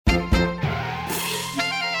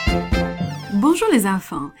Bonjour les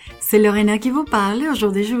enfants, c'est Lorena qui vous parle et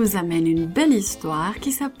aujourd'hui je vous amène une belle histoire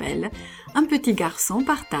qui s'appelle « Un petit garçon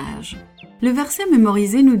partage ». Le verset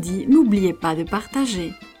mémorisé nous dit « N'oubliez pas de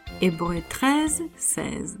partager ». Hébreux 13,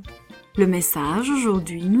 16. Le message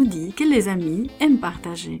aujourd'hui nous dit que les amis aiment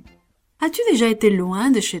partager. As-tu déjà été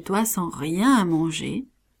loin de chez toi sans rien à manger?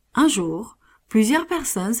 Un jour, plusieurs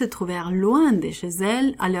personnes se trouvèrent loin de chez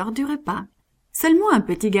elles à l'heure du repas. Seulement un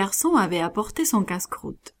petit garçon avait apporté son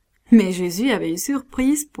casse-croûte. Mais Jésus avait une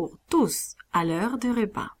surprise pour tous à l'heure du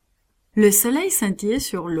repas. Le soleil scintillait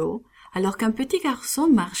sur l'eau alors qu'un petit garçon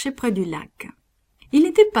marchait près du lac. Il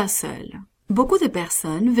n'était pas seul. Beaucoup de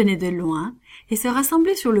personnes venaient de loin et se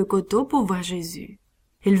rassemblaient sur le coteau pour voir Jésus.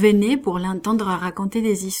 Ils venaient pour l'entendre raconter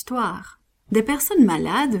des histoires. Des personnes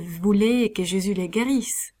malades voulaient que Jésus les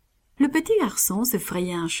guérisse. Le petit garçon se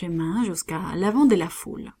frayait un chemin jusqu'à l'avant de la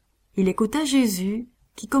foule. Il écouta Jésus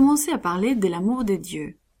qui commençait à parler de l'amour de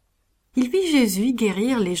Dieu. Il vit Jésus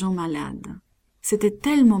guérir les gens malades. C'était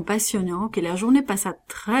tellement passionnant que la journée passa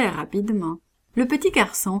très rapidement. Le petit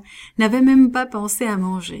garçon n'avait même pas pensé à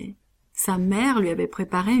manger. Sa mère lui avait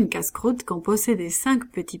préparé une casse-croûte composée de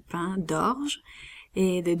 5 petits pains d'orge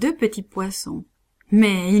et de 2 petits poissons.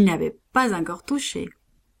 Mais il n'avait pas encore touché.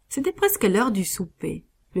 C'était presque l'heure du souper.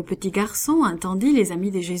 Le petit garçon entendit les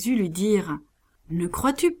amis de Jésus lui dire « Ne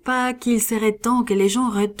crois-tu pas qu'il serait temps que les gens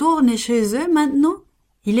retournent chez eux maintenant ?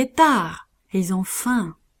 Il est tard, et ils ont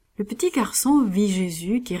faim. » Le petit garçon vit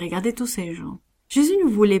Jésus qui regardait tous ces gens. Jésus ne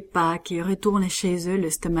voulait pas qu'ils retournent chez eux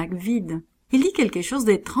l'estomac vide. Il dit quelque chose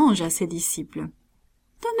d'étrange à ses disciples.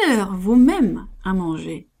 « Donnez-leur vous-même à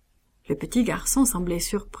manger. » Le petit garçon semblait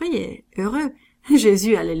surpris et heureux.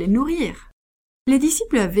 Jésus allait les nourrir. Les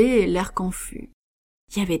disciples avaient l'air confus.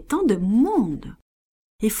 Il y avait tant de monde.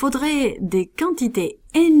 Il faudrait des quantités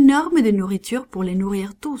énormes de nourriture pour les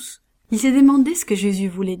nourrir tous. Ils se demandaient ce que Jésus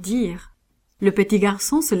voulait dire. Le petit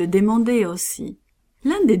garçon se le demandait aussi.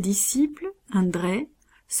 L'un des disciples, André,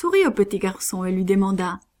 sourit au petit garçon et lui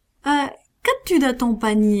demanda « Qu'as-tu dans ton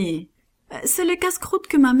panier ?»« C'est le casse-croûte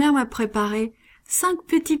que ma mère m'a préparé. 5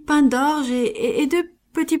 petits pains d'orge et 2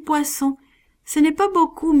 petits poissons. Ce n'est pas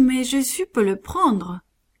beaucoup, mais Jésus peut le prendre. »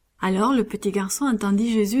 Alors le petit garçon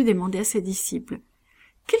entendit Jésus demander à ses disciples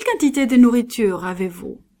 « Quelle quantité de nourriture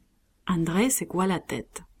avez-vous » André secoua la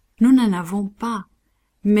tête. « Nous n'en avons pas,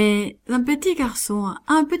 mais un petit garçon a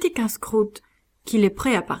un petit casse-croûte qu'il est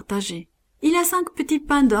prêt à partager. Il a 5 petits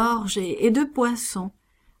pains d'orge et 2 poissons,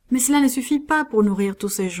 mais cela ne suffit pas pour nourrir tous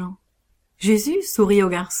ces gens. » Jésus sourit au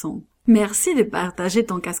garçon. « Merci de partager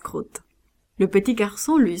ton casse-croûte. » Le petit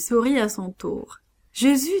garçon lui sourit à son tour.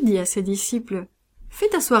 Jésus dit à ses disciples «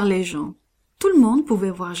 Faites asseoir les gens. » Tout le monde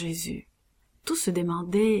pouvait voir Jésus. Tous se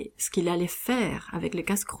demandaient ce qu'il allait faire avec le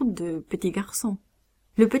casse-croûte de petit garçon.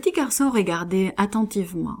 Le petit garçon regardait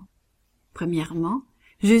attentivement. Premièrement,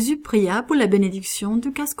 Jésus pria pour la bénédiction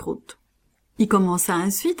du casse-croûte. Il commença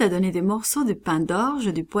ensuite à donner des morceaux de pain d'orge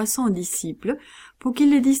et du poisson aux disciples pour qu'ils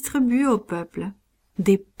les distribuent au peuple.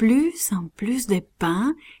 Des plus en plus de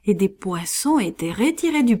pains et des poissons étaient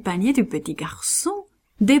retirés du panier du petit garçon.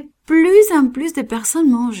 Des plus en plus de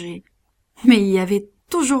personnes mangeaient. Mais il y avait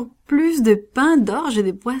toujours plus de pain d'orge et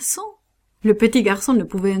de poissons. Le petit garçon ne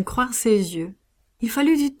pouvait en croire ses yeux. Il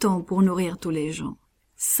fallut du temps pour nourrir tous les gens.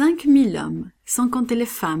 5000 hommes, sans compter les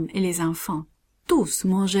femmes et les enfants. Tous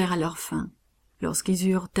mangèrent à leur faim. Lorsqu'ils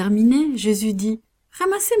eurent terminé, Jésus dit «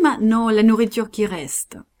 Ramassez maintenant la nourriture qui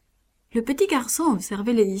reste. » Le petit garçon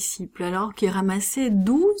observait les disciples alors qu'ils ramassaient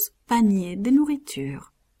 12 paniers de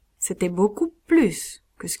nourriture. C'était beaucoup plus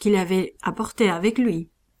que ce qu'il avait apporté avec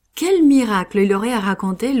lui. Quel miracle il aurait à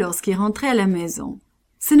raconter lorsqu'il rentrait à la maison.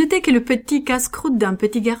 Ce n'était que le petit casse-croûte d'un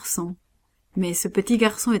petit garçon. Mais ce petit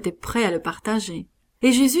garçon était prêt à le partager.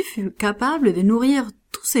 Et Jésus fut capable de nourrir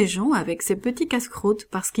tous ces gens avec ces petits casse-croûtes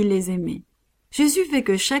parce qu'il les aimait. Jésus fait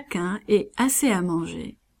que chacun ait assez à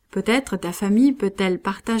manger. Peut-être ta famille peut-elle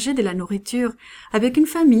partager de la nourriture avec une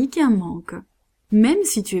famille qui en manque. Même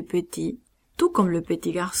si tu es petit, tout comme le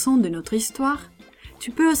petit garçon de notre histoire,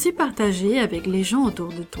 tu peux aussi partager avec les gens autour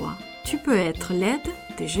de toi. Tu peux être l'aide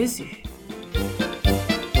de Jésus.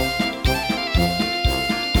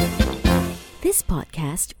 This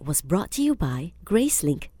podcast was brought to you by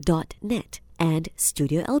Gracelink.net and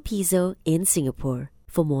Studio El Piso in Singapore.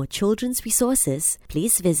 For more children's resources,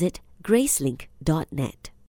 please visit Gracelink.net.